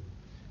says,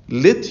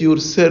 "Let your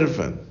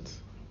servant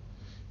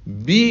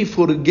be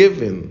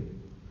forgiven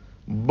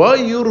by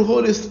your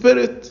Holy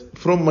Spirit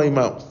from my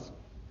mouth.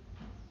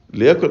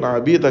 ليكن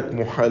عبيدك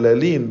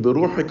محللين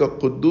بروحك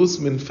القدوس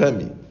من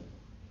فمي."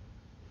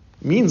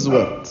 Means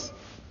what?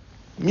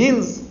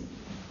 Means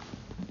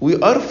we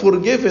are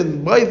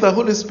forgiven by the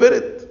Holy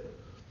Spirit,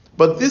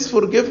 but this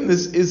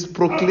forgiveness is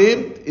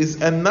proclaimed,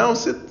 is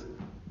announced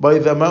by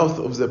the mouth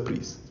of the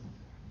priest.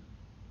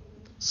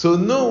 So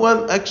no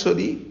one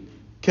actually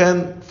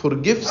can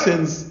forgive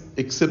sins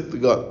except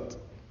God.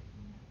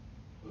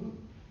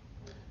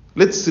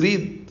 Let's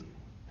read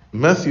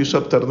Matthew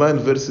chapter 9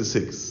 verse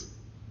 6.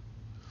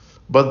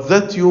 "But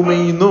that you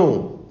may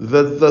know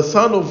that the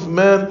Son of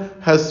Man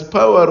has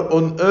power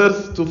on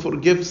earth to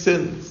forgive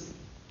sins."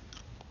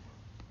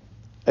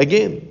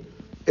 Again,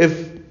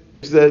 if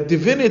the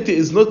divinity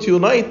is not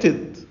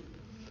united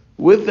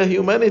with the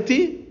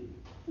humanity,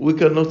 we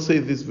cannot say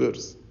this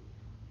verse.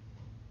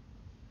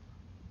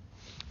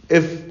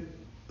 If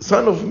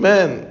Son of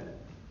Man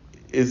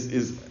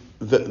is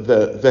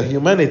the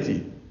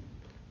humanity,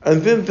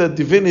 and then the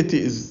divinity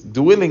is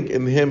dwelling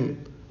in him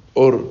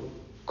or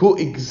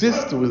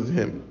coexist with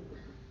him,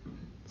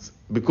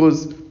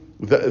 because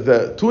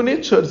the two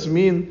natures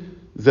mean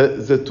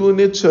the two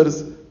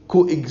natures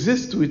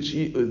coexist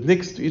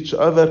next to each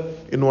other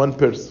in one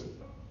person.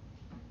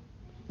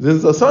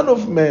 Then the Son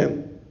of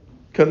Man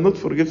cannot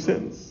forgive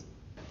sins.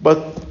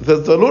 But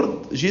that the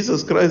Lord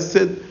Jesus Christ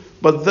said,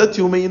 "But that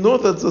you may know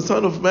that the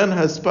Son of Man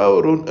has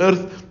power on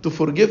earth to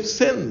forgive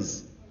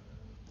sins."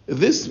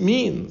 This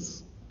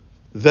means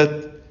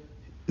that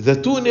the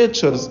two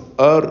natures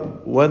are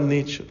one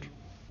nature.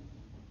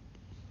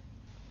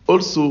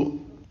 Also,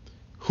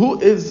 who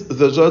is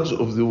the judge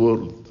of the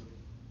world?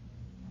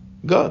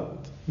 God.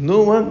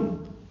 No one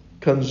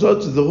can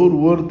judge the whole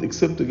world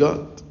except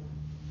God.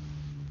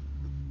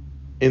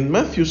 In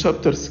Matthew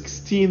chapter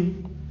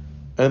 16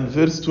 and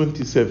verse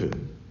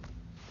 27,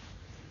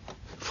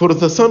 for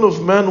the Son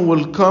of Man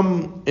will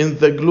come in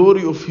the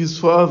glory of his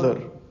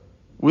Father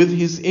with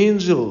his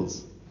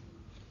angels,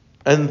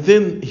 and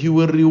then he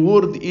will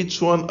reward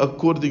each one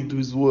according to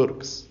his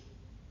works.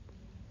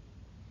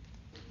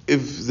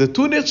 If the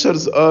two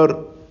natures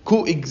are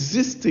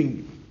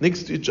coexisting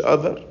next to each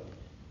other,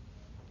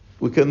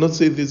 we cannot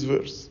say this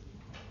verse.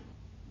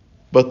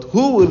 But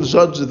who will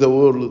judge the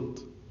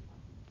world?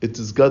 It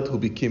is God who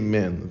became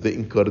man, the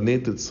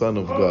incarnated Son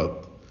of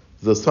God,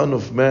 the Son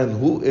of Man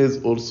who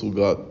is also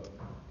God.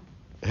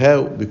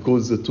 How?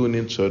 Because the two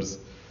natures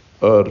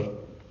are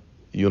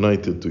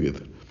united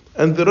together.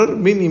 And there are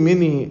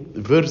many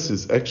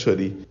verses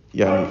actually.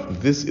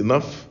 This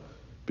enough,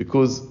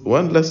 because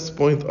one last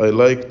point I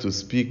like to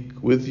speak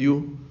with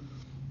you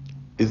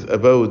is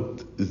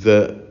about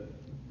the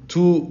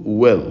two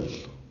well.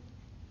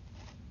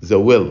 The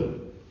well.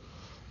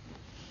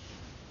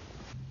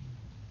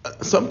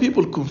 Some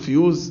people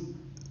confuse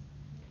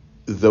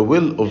the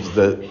will of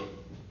the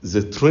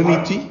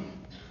Trinity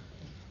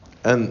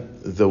and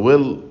the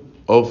will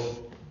of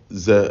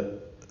the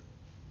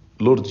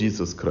Lord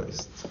Jesus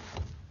Christ.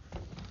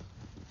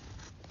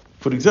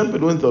 For example,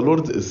 when the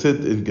Lord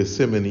said in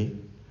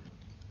Gethsemane,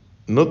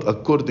 not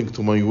according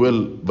to my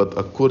will, but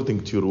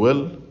according to your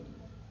will,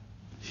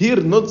 here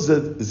not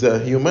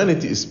the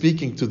humanity is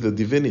speaking to the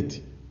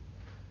divinity,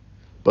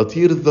 but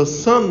here the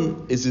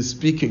Son is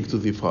speaking to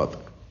the Father.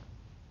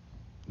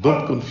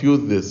 Don't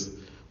confuse this.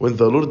 When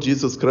the Lord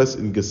Jesus Christ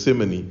in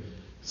Gethsemane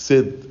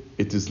said,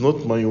 it is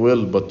not my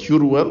will, but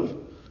your will,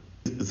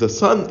 the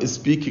Son is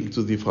speaking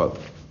to the Father.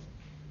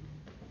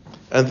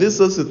 And this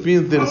doesn't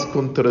mean there is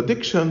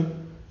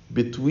contradiction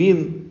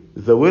between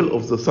the will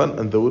of the Son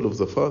and the will of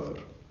the Father,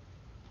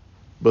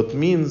 but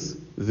means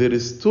there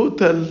is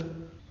total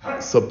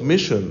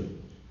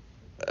submission.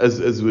 As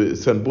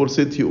St. Paul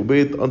said, he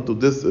obeyed unto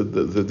death,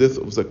 the death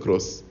of the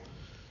cross.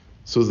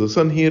 So the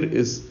Son here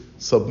is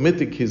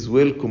submitting his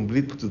will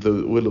completely to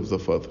the will of the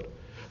Father.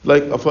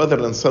 Like a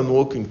father and son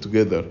walking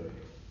together,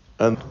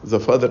 and the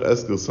father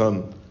asks the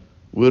son,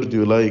 where do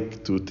you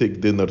like to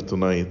take dinner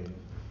tonight?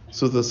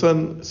 So the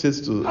son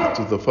says to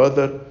the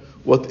father,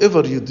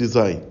 whatever you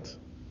decide.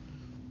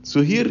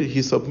 So here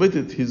he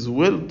submitted his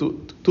will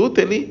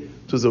totally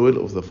to the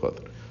will of the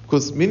Father.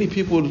 Because many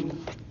people,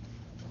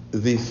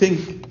 they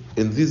think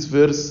in this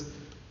verse,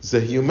 the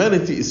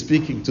humanity is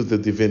speaking to the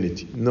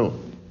divinity. No.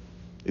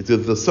 It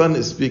is the Son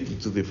is speaking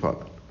to the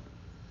Father.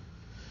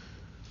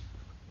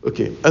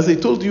 Okay, as I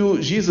told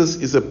you, Jesus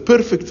is a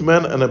perfect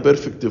man and a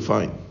perfect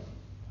divine.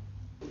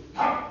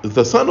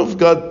 The Son of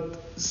God,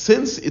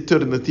 since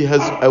eternity,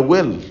 has a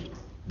will.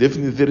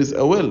 Definitely there is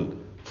a will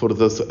for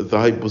the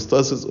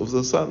hypostasis of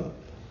the Son.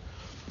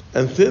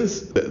 And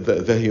since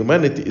the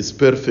humanity is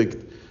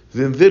perfect,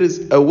 then there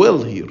is a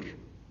will here.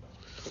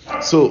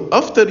 So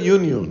after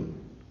union,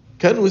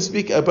 can we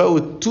speak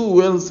about two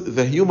wills,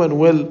 the human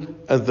will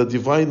and the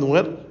divine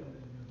will?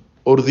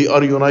 Or they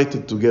are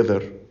united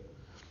together?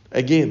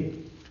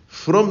 Again,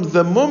 from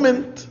the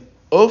moment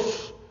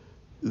of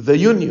the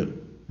union,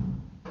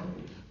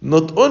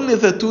 not only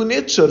the two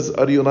natures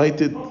are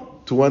united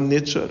to one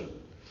nature,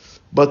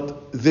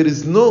 but there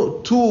is no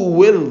two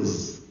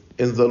wills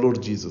in the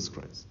Lord Jesus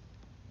Christ.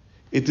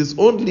 It is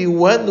only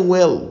one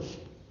will,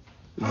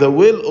 the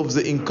will of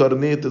the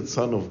incarnated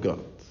Son of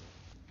God.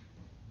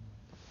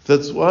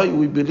 That's why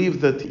we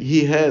believe that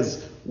he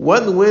has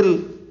one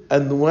will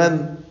and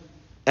one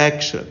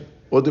action.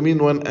 What do you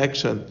mean one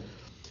action?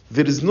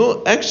 There is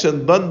no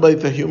action done by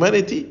the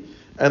humanity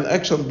and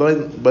action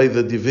done by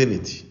the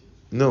divinity.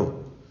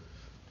 No.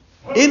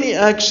 Any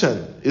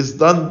action is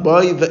done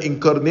by the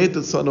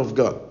incarnated Son of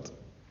God.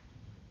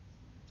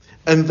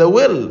 And the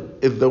will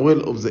is the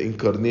will of the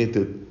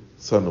incarnated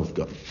Son of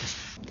God.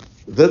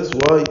 That's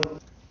why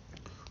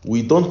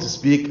we don't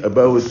speak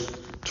about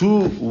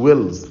two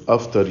wills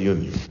after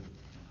union.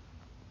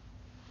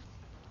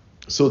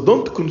 So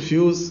don't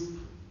confuse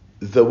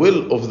the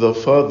will of the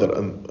Father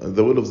and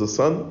the will of the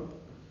Son,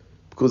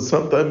 because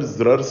sometimes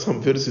there are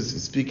some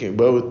verses speaking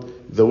about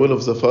the will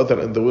of the Father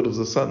and the will of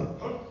the Son.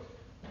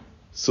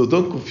 So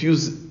don't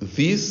confuse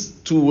these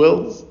two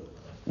wills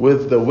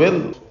with the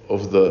will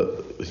of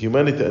the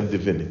humanity and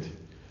divinity.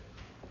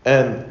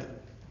 And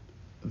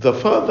the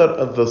Father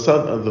and the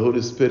Son and the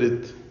Holy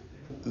Spirit,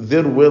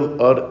 their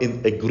will are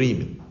in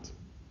agreement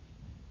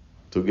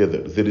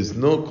together. There is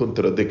no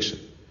contradiction.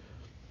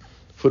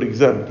 For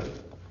example,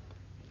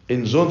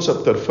 in John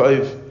chapter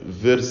 5,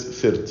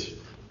 verse 30,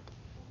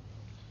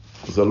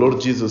 the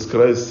Lord Jesus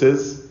Christ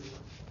says,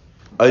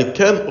 I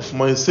can of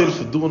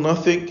myself do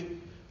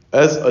nothing.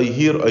 As I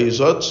hear, I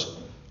judge,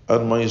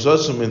 and my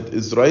judgment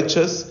is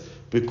righteous,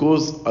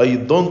 because I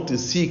don't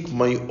seek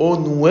my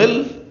own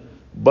will,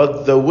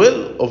 but the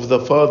will of the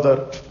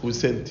Father who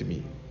sent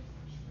me.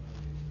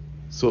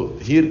 So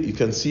here you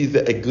can see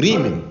the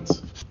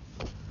agreement.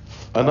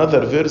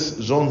 Another verse,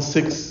 John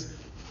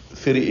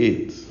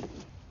 6:38.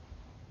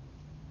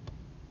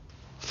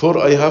 For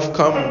I have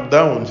come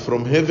down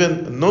from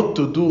heaven not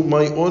to do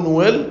my own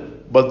will,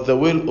 but the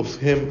will of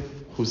him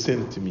who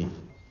sent me.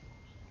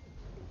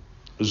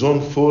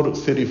 John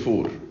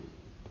 4:34.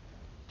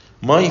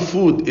 My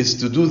food is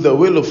to do the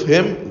will of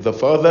him, the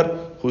Father,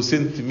 who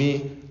sent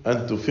me,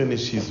 and to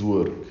finish his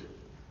work.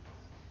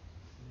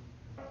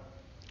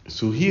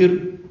 So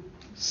here,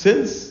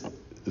 since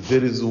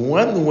there is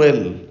one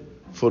will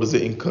for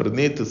the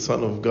incarnated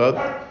Son of God,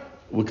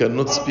 we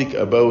cannot speak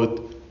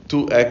about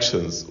two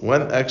actions.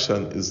 One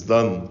action is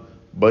done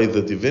by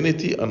the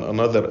divinity and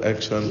another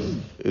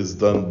action is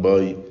done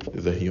by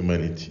the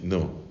humanity.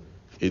 No,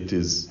 it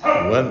is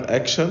one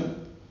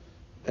action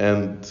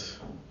and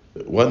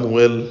one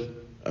will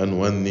and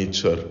one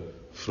nature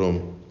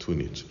from two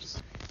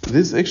natures.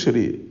 This is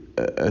actually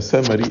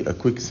a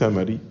quick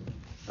summary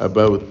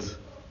about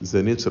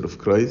the nature of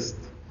Christ.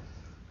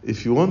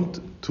 If you want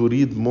to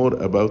read more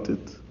about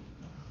it,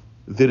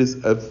 there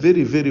is a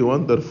very, very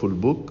wonderful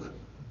book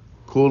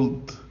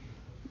called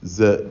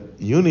The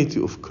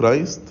Unity of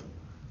Christ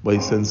by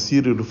St.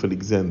 Cyril of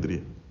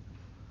Alexandria.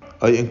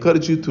 I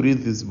encourage you to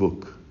read this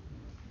book,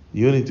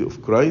 Unity of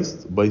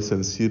Christ by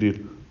St. Cyril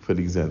of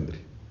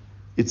Alexandria.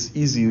 It's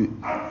easy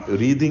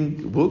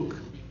reading book,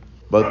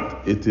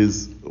 but it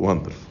is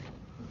wonderful.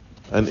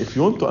 And if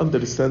you want to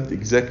understand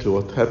exactly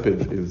what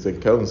happened in the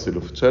Council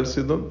of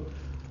Chalcedon,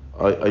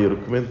 I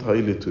recommend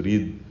highly to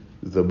read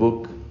the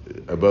book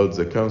about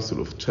the Council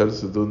of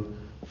Chalcedon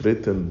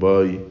written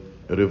by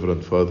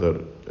Reverend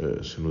Father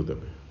Shenouda.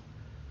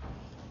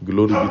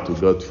 Glory be to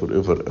God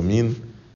forever. Amen.